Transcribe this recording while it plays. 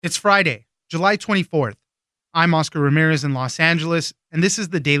It's Friday, July 24th. I'm Oscar Ramirez in Los Angeles, and this is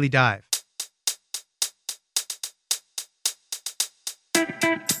the Daily Dive.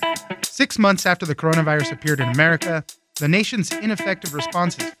 Six months after the coronavirus appeared in America, the nation's ineffective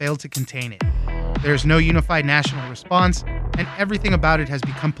response has failed to contain it. There is no unified national response, and everything about it has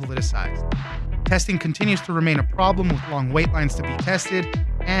become politicized. Testing continues to remain a problem with long wait lines to be tested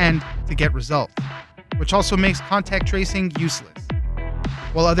and to get results, which also makes contact tracing useless.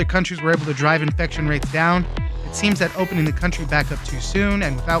 While other countries were able to drive infection rates down, it seems that opening the country back up too soon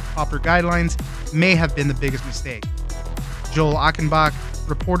and without proper guidelines may have been the biggest mistake. Joel Achenbach,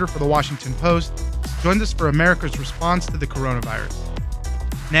 reporter for The Washington Post, joined us for America's response to the coronavirus.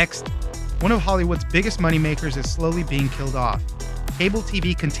 Next, one of Hollywood's biggest moneymakers is slowly being killed off. Cable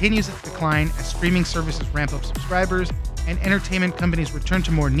TV continues its decline as streaming services ramp up subscribers and entertainment companies return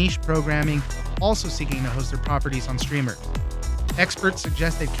to more niche programming, also seeking to host their properties on streamers. Experts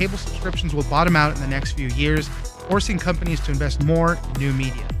suggest that cable subscriptions will bottom out in the next few years, forcing companies to invest more in new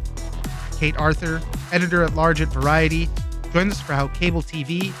media. Kate Arthur, editor-at-large at Variety, joins us for how cable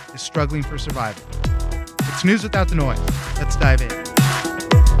TV is struggling for survival. It's news without the noise. Let's dive in.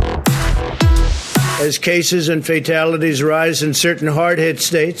 As cases and fatalities rise in certain hard-hit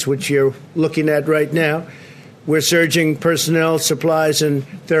states, which you're looking at right now, we're surging personnel, supplies, and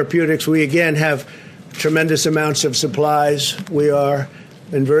therapeutics. We again have tremendous amounts of supplies. We are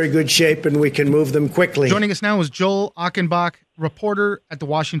in very good shape, and we can move them quickly. Joining us now is Joel Achenbach, reporter at The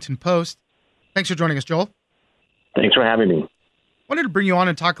Washington Post. Thanks for joining us, Joel. Thanks for having me. I wanted to bring you on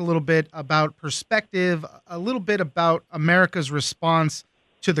and talk a little bit about perspective, a little bit about America's response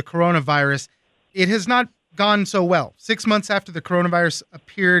to the coronavirus. It has not gone so well. 6 months after the coronavirus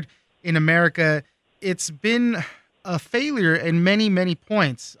appeared in America, it's been a failure in many, many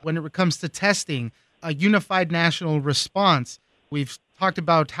points when it comes to testing, a unified national response. We've talked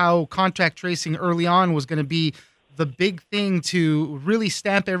about how contact tracing early on was going to be the big thing to really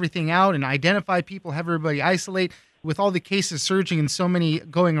stamp everything out and identify people, have everybody isolate. With all the cases surging and so many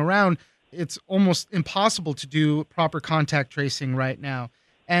going around, it's almost impossible to do proper contact tracing right now.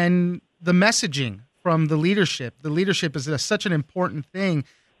 And the messaging from the leadership is such an important thing.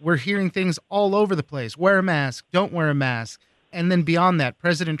 We're hearing things all over the place. Wear a mask, don't wear a mask. And then beyond that,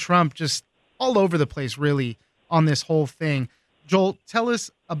 President Trump just all over the place, really, on this whole thing. Joel, tell us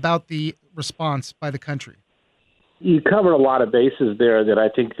about the response by the country. You covered a lot of bases there that I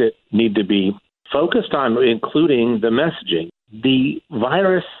think that need to be focused on, including the messaging. The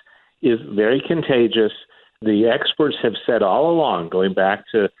virus is very contagious. The experts have said all along, going back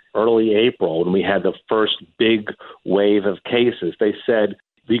to early April when we had the first big wave of cases, they said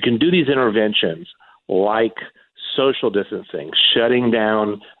you can do these interventions like social distancing, shutting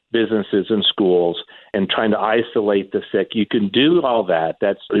down businesses and schools and trying to isolate the sick. You can do all that.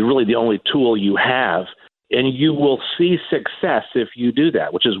 That's really the only tool you have. And you will see success if you do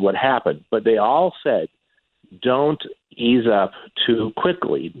that, which is what happened. But they all said, don't ease up too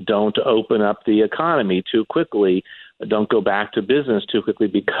quickly. Don't open up the economy too quickly. Don't go back to business too quickly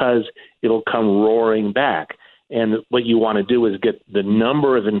because it'll come roaring back. And what you want to do is get the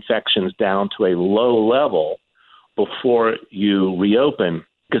number of infections down to a low level before you reopen.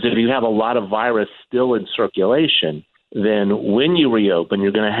 Because if you have a lot of virus still in circulation, then when you reopen,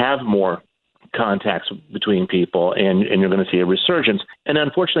 you're going to have more contacts between people and you're going to see a resurgence. And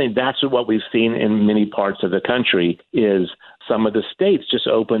unfortunately, that's what we've seen in many parts of the country is some of the states just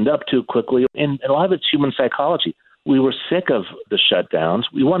opened up too quickly. And a lot of it's human psychology. We were sick of the shutdowns.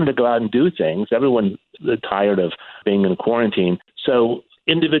 We wanted to go out and do things. Everyone was tired of being in quarantine. So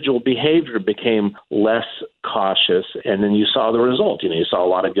individual behavior became less cautious, and then you saw the result. You saw a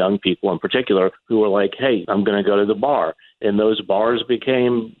lot of young people in particular who were like, hey, I'm going to go to the bar. And those bars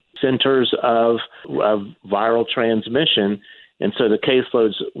became centers of viral transmission. And so the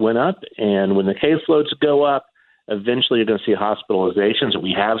caseloads went up, and when the caseloads go up, eventually you're going to see hospitalizations.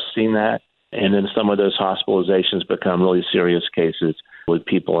 We have seen that. And then some of those hospitalizations become really serious cases with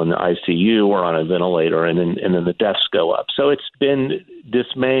people in the ICU or on a ventilator, and then the deaths go up. So it's been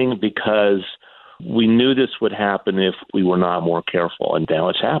dismaying because we knew this would happen if we were not more careful, and now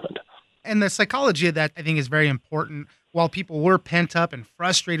it's happened. And the psychology of that, I think, is very important. While people were pent up and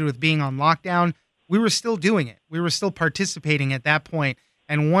frustrated with being on lockdown, we were still doing it. We were still participating at that point.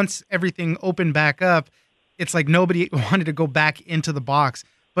 And once everything opened back up, it's like nobody wanted to go back into the box.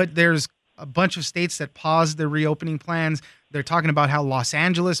 But there's a bunch of states that paused their reopening plans. They're talking about how Los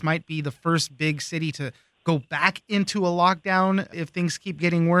Angeles might be the first big city to go back into a lockdown if things keep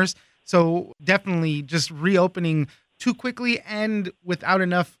getting worse. So definitely just reopening too quickly and without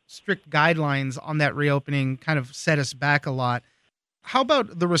enough strict guidelines on that reopening kind of set us back a lot. How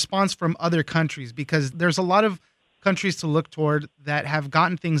about the response from other countries? Because there's a lot of countries to look toward that have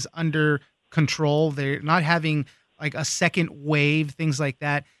gotten things under control. They're not having like a second wave, things like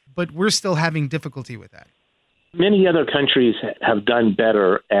that, but we're still having difficulty with that. Many other countries have done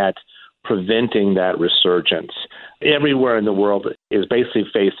better at preventing that resurgence. Everywhere in the world is basically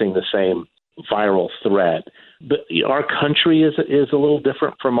facing the same viral threat. But our country is a little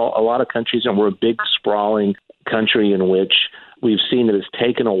different from a lot of countries, and we're a big, sprawling country in which we've seen that it's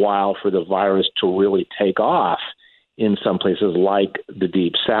taken a while for the virus to really take off in some places like the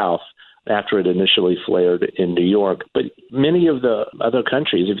Deep South after it initially flared in New York. But many of the other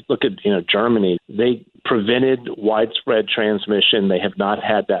countries, if you look at Germany, they prevented widespread transmission. They have not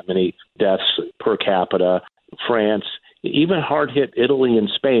had that many deaths per capita. France, even hard-hit Italy and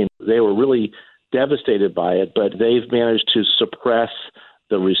Spain, they were really devastated by it, but they've managed to suppress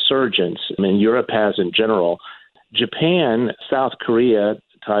the resurgence. I mean, Europe has in general. Japan, South Korea,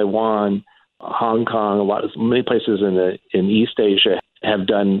 Taiwan, Hong Kong, many places in East Asia have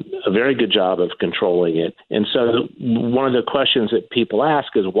done a very good job of controlling it. And so one of the questions that people ask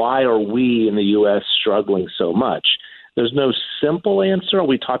is, why are we in the U.S. struggling so much? There's no simple answer.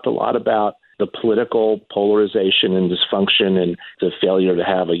 We talked a lot about the political polarization and dysfunction and the failure to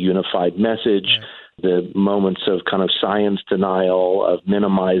have a unified message, the moments of kind of science denial, of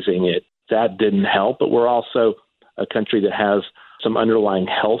minimizing it. That didn't help, but we're also a country that has some underlying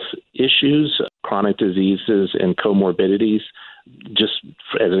health issues, chronic diseases and comorbidities. Just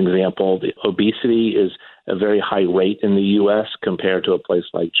as an example, the obesity is a very high rate in the U.S. compared to a place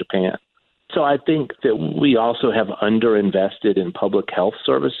like Japan. So I think that we also have underinvested in public health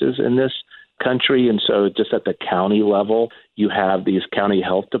services in this country. And so just at the county level, you have these county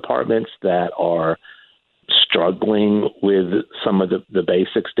health departments that are struggling with some of the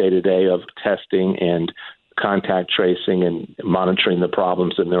basics day-to-day of testing and contact tracing and monitoring the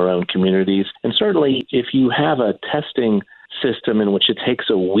problems in their own communities. And certainly if you have a testing system in which it takes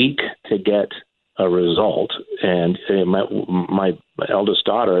a week to get a result, and my eldest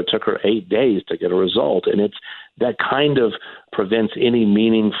daughter, it took her 8 days to get a result, and it's that kind of prevents any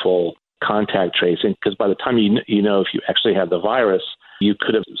meaningful contact tracing, because by the time you know if you actually have the virus, you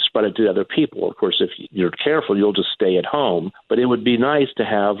could have spread it to other people. Of course, if you're careful, you'll just stay at home. But it would be nice to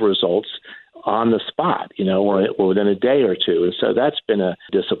have results on the spot, or within a day or two. And so that's been a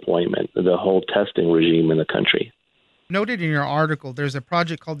disappointment, the whole testing regime in the country. Noted in your article, there's a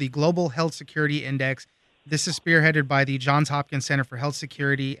project called the Global Health Security Index. This is spearheaded by the Johns Hopkins Center for Health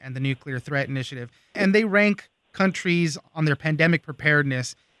Security and the Nuclear Threat Initiative. And they rank countries on their pandemic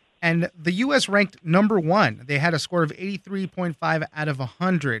preparedness. And the U.S. ranked number one. They had a score of 83.5 out of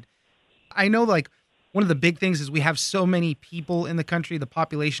 100. I know, one of the big things is we have so many people in the country. The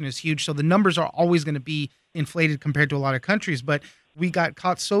population is huge. So the numbers are always going to be inflated compared to a lot of countries. But we got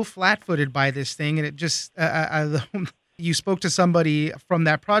caught so flat-footed by this thing. And it just, you spoke to somebody from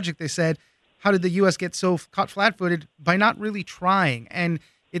that project. They said, how did the U.S. get so caught flat-footed? By not really trying. And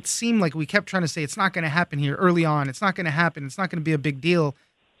it seemed like we kept trying to say, it's not going to happen here early on. It's not going to happen. It's not going to be a big deal.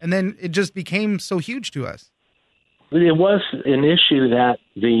 And then it just became so huge to us. It was an issue that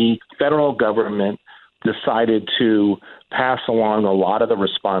the federal government decided to pass along a lot of the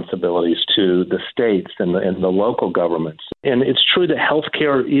responsibilities to the states and the local governments. And it's true that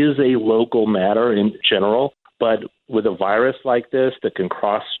healthcare is a local matter in general, but with a virus like this that can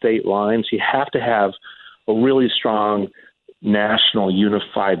cross state lines, you have to have a really strong national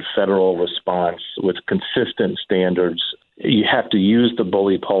unified federal response with consistent standards. You have to use the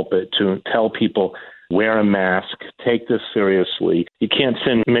bully pulpit to tell people, wear a mask, take this seriously. You can't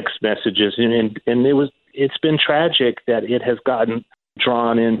send mixed messages. And it's been tragic that it has gotten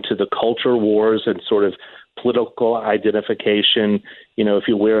drawn into the culture wars and sort of political identification. If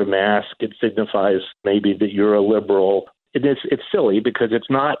you wear a mask, it signifies maybe that you're a liberal. It's silly because it's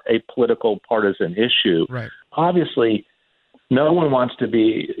not a political partisan issue. Right. Obviously, no one wants to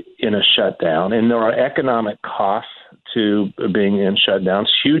be in a shutdown, and there are economic costs to being in shutdowns,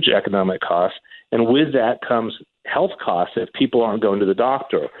 huge economic costs. And with that comes health costs if people aren't going to the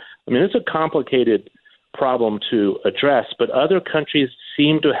doctor. I mean, it's a complicated problem to address, but other countries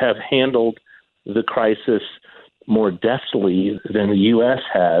seem to have handled the crisis more deftly than the U.S.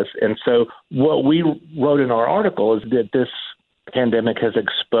 has. And so what we wrote in our article is that this pandemic has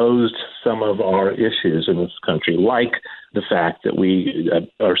exposed some of our issues in this country, like the fact that we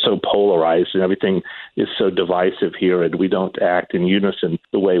are so polarized and everything is so divisive here and we don't act in unison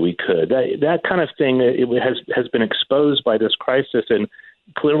the way we could. That kind of thing has been exposed by this crisis, and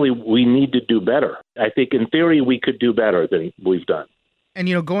clearly we need to do better. I think in theory we could do better than we've done.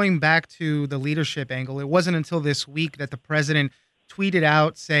 And, going back to the leadership angle, it wasn't until this week that the president tweeted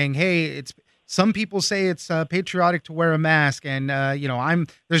out saying, "Hey, it's some people say it's patriotic to wear a mask, and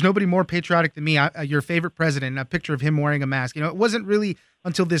there's nobody more patriotic than me. Your favorite president." A picture of him wearing a mask. It wasn't really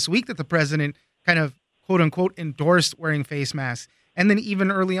until this week that the president kind of quote unquote endorsed wearing face masks. And then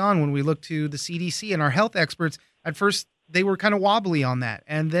even early on, when we look to the CDC and our health experts, at first they were kind of wobbly on that,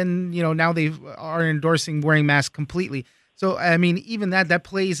 and then now they are endorsing wearing masks completely. So, I mean, even that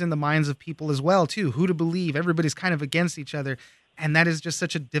plays in the minds of people as well, too, who to believe. Everybody's kind of against each other. And that is just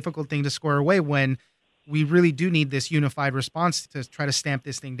such a difficult thing to square away when we really do need this unified response to try to stamp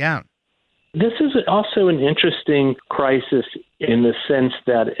this thing down. This is also an interesting crisis in the sense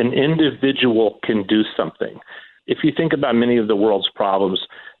that an individual can do something. If you think about many of the world's problems,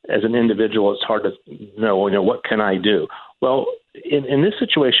 as an individual, it's hard to know, what can I do? Well, in this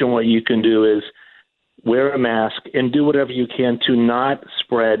situation, what you can do is wear a mask and do whatever you can to not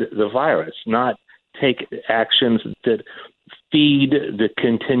spread the virus, not take actions that feed the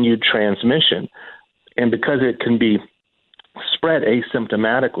continued transmission. And because it can be spread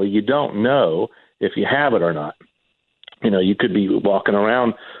asymptomatically, you don't know if you have it or not. You could be walking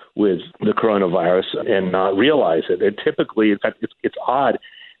around with the coronavirus and not realize it. And typically, in fact, it's odd.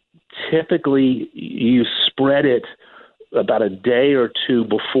 Typically, you spread it about a day or two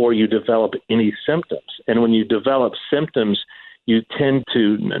before you develop any symptoms. And when you develop symptoms, you tend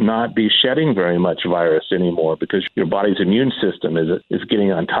to not be shedding very much virus anymore because your body's immune system is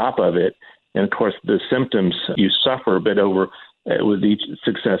getting on top of it. And, of course, the symptoms you suffer, but with each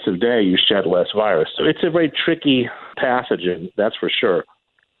successive day, you shed less virus. So it's a very tricky passage, that's for sure.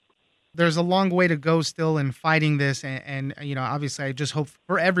 There's a long way to go still in fighting this. And obviously, I just hope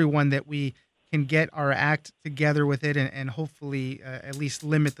for everyone that we can get our act together with it and hopefully at least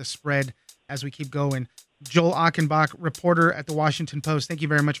limit the spread as we keep going. Joel Achenbach, reporter at the Washington Post, thank you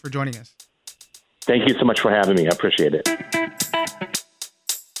very much for joining us. Thank you so much for having me. I appreciate it.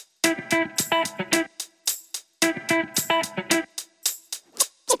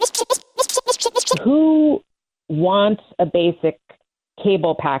 Who wants a basic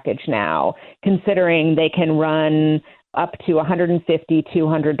cable package now, considering they can run up to $150,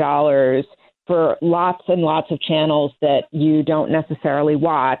 $200 for lots and lots of channels that you don't necessarily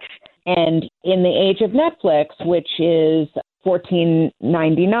watch? And in the age of Netflix, which is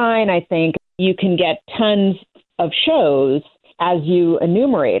 $14.99, I think, you can get tons of shows as you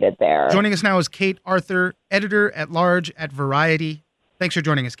enumerated there. Joining us now is Kate Arthur, editor-at-large at Variety. Thanks for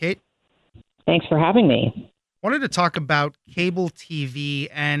joining us, Kate. Thanks for having me. Wanted to talk about cable TV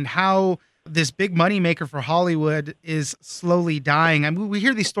and how this big moneymaker for Hollywood is slowly dying. I mean, we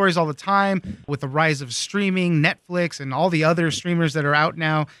hear these stories all the time with the rise of streaming, Netflix, and all the other streamers that are out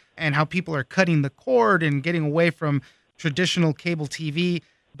now, and how people are cutting the cord and getting away from traditional cable TV.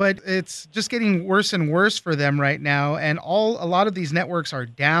 But it's just getting worse and worse for them right now. And a lot of these networks are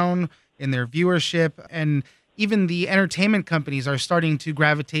down in their viewership. And even the entertainment companies are starting to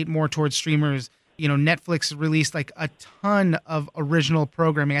gravitate more towards streamers. Netflix released like a ton of original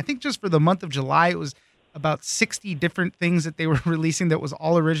programming. I think just for the month of July, it was about 60 different things that they were releasing that was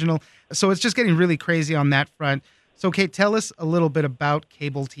all original. So it's just getting really crazy on that front. So Kate, tell us a little bit about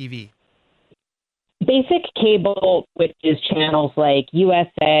cable TV. Basic cable, which is channels like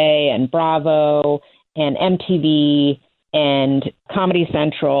USA and Bravo and MTV and Comedy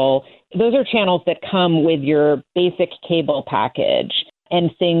Central, those are channels that come with your basic cable package. And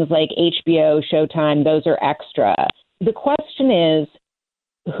things like HBO, Showtime, those are extra. The question is,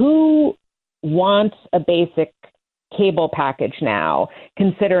 who wants a basic cable package now,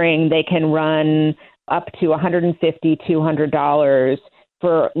 considering they can run up to $150, $200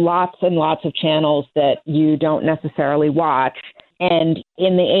 for lots and lots of channels that you don't necessarily watch? And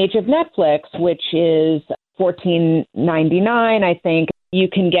in the age of Netflix, which is $14.99, I think, you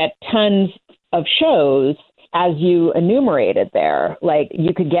can get tons of shows as you enumerated there. Like,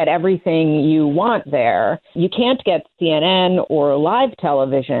 you could get everything you want there. You can't get CNN or live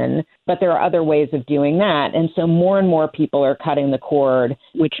television, but there are other ways of doing that. And so more and more people are cutting the cord,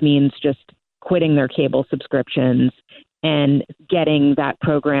 which means just quitting their cable subscriptions and getting that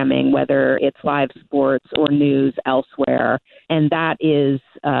programming, whether it's live sports or news elsewhere. And that is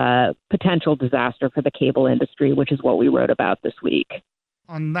a potential disaster for the cable industry, which is what we wrote about this week.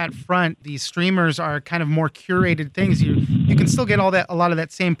 On that front, these streamers are kind of more curated things. You can still get a lot of that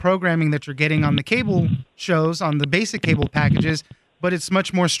same programming that you're getting on the cable shows, on the basic cable packages, but it's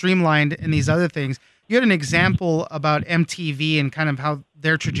much more streamlined in these other things. You had an example about MTV and kind of how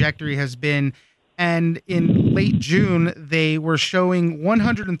their trajectory has been. And in late June, they were showing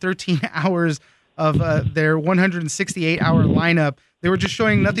 113 hours of their 168-hour lineup. They were just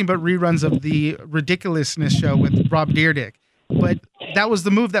showing nothing but reruns of the Ridiculousness show with Rob Dyrdek. but that was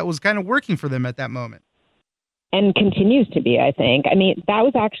the move that was kind of working for them at that moment. And continues to be, I think. I mean, that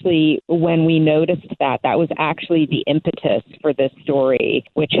was actually when we noticed that was actually the impetus for this story,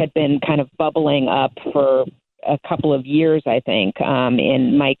 which had been kind of bubbling up for a couple of years, I think,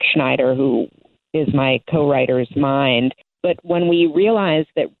 in Mike Schneider, who is my co-writer's mind. But when we realized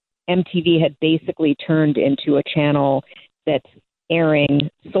that MTV had basically turned into a channel that's airing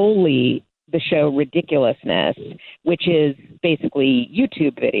solely the show Ridiculousness, which is basically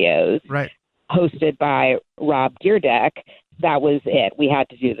YouTube videos. Right. Hosted by Rob Dyrdek, that was it. We had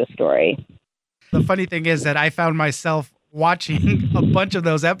to do the story. The funny thing is that I found myself watching a bunch of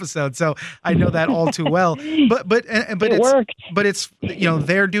those episodes, so I know that all too well. But it worked. But it's,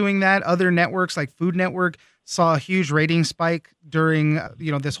 they're doing that. Other networks like Food Network saw a huge rating spike during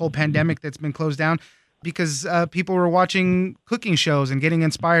this whole pandemic that's been closed down, because people were watching cooking shows and getting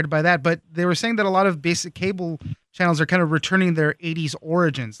inspired by that. But they were saying that a lot of basic cable channels are kind of returning their 80s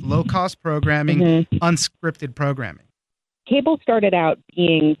origins, low-cost programming, unscripted programming. Cable started out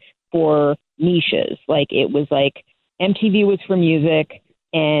being for niches. Like, it was like MTV was for music,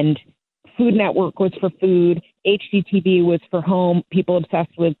 and Food Network was for food, HGTV was for home, people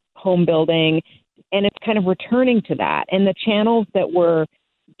obsessed with home building, and it's kind of returning to that. And the channels that were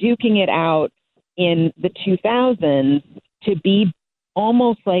duking it out in the 2000s to be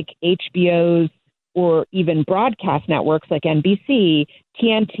almost like HBO's or even broadcast networks like NBC,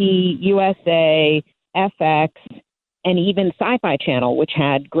 TNT, USA, FX, and even Sci-Fi Channel, which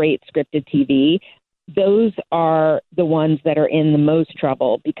had great scripted TV, those are the ones that are in the most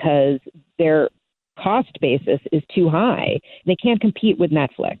trouble because their cost basis is too high. They can't compete with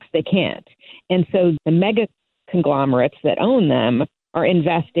Netflix. They can't. And so the mega conglomerates that own them are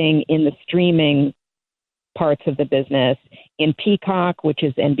investing in the streaming parts of the business, in Peacock, which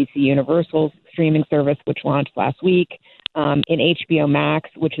is NBC Universal's streaming service, which launched last week, in HBO Max,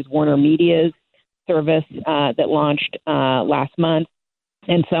 which is Warner Media's service that launched last month,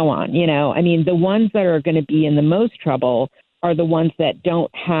 and so on. I mean, the ones that are going to be in the most trouble are the ones that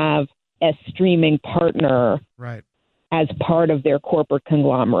don't have a streaming partner as part of their corporate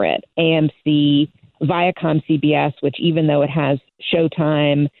conglomerate. AMC, Viacom CBS, which even though it has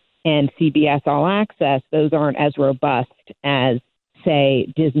Showtime and CBS All Access, those aren't as robust as,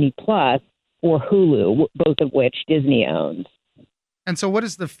 say, Disney Plus or Hulu, both of which Disney owns. And so what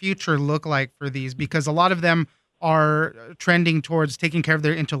does the future look like for these? Because a lot of them are trending towards taking care of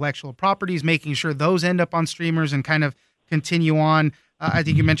their intellectual properties, making sure those end up on streamers and kind of continue on. I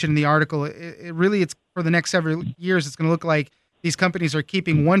think you mentioned in the article, it's for the next several years, it's going to look like these companies are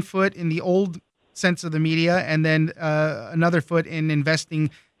keeping one foot in the old sense of the media and then another foot in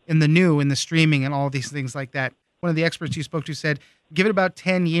investing in the new, in the streaming and all these things like that. One of the experts you spoke to said, give it about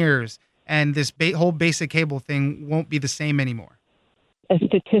 10 years and this whole basic cable thing won't be the same anymore. A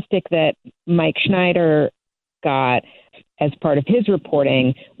statistic that Mike Schneider got as part of his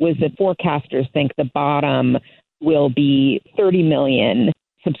reporting was that forecasters think the bottom will be 30 million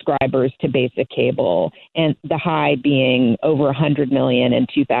subscribers to basic cable, and the high being over 100 million in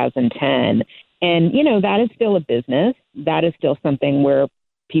 2010. And, that is still a business. That is still something where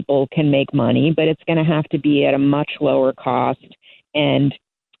people can make money, but it's going to have to be at a much lower cost. And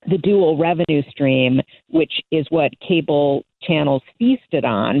the dual revenue stream, which is what cable channels feasted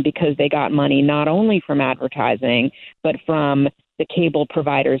on because they got money not only from advertising, but from the cable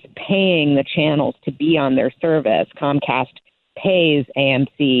providers paying the channels to be on their service. Comcast pays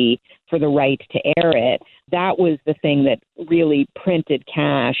AMC for the right to air it. That was the thing that really printed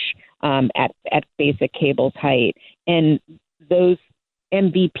cash at basic cable's height. And those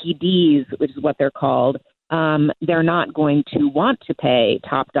MVPDs, which is what they're called, they're not going to want to pay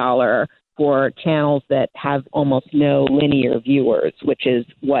top dollar for channels that have almost no linear viewers, which is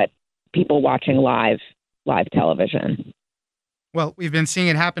what people watching live television. Well, we've been seeing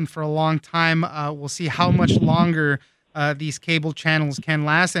it happen for a long time. We'll see how much longer these cable channels can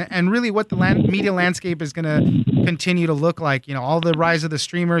last, and really what the media landscape is going to continue to look like. All the rise of the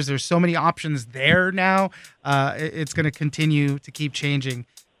streamers, there's so many options there now. It's going to continue to keep changing.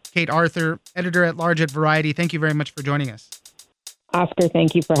 Kate Arthur, editor-at-large at Variety, thank you very much for joining us. Oscar,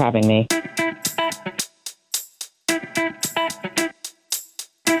 thank you for having me.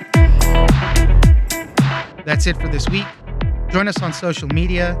 That's it for this week. Join us on social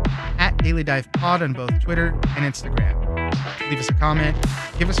media at Daily Dive Pod on both Twitter and Instagram. Leave us a comment,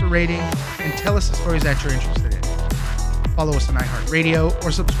 give us a rating, and tell us the stories that you're interested in. Follow us on iHeartRadio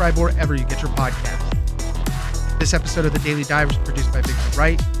or subscribe wherever you get your podcasts. This episode of The Daily Dive was produced by Victor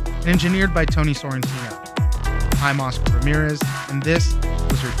Wright and engineered by Tony Sorrentino. I'm Oscar Ramirez, and this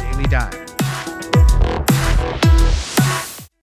was your Daily Dive.